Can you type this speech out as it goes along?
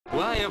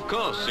Why, of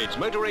course, it's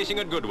motor racing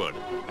at Goodwood,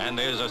 and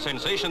there's a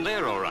sensation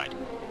there, all right.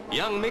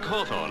 Young Mick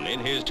Hawthorn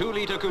in his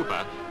 2-litre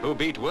Cooper, who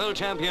beat world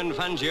champion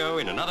Fangio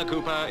in another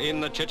Cooper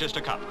in the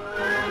Chichester Cup.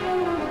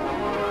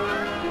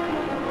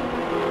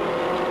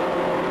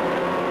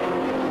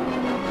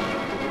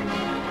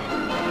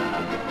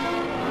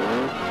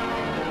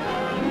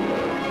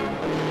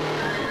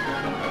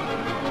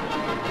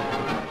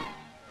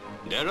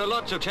 There are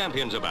lots of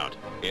champions about.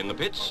 In the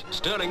pits,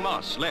 Stirling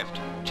Moss, left,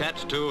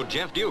 chats to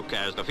Geoff Duke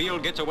as the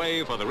field gets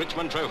away for the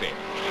Richmond Trophy.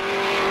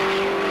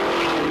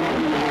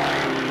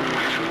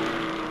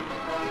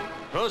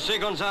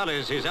 Froilan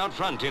Gonzales is out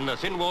front in the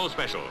thin wall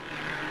special.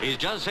 He's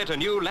just set a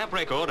new lap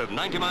record of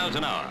 90 miles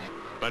an hour,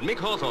 but Mick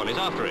Hawthorn is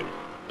after him.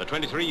 The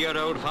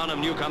 23-year-old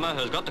Farnham newcomer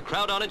has got the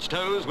crowd on its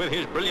toes with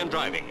his brilliant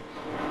driving.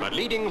 But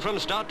leading from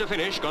start to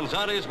finish,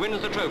 Gonzales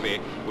wins the trophy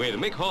with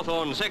Mick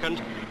Hawthorn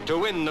second to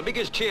win the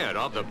biggest cheer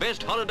of the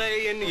best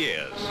holiday in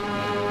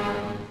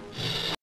years.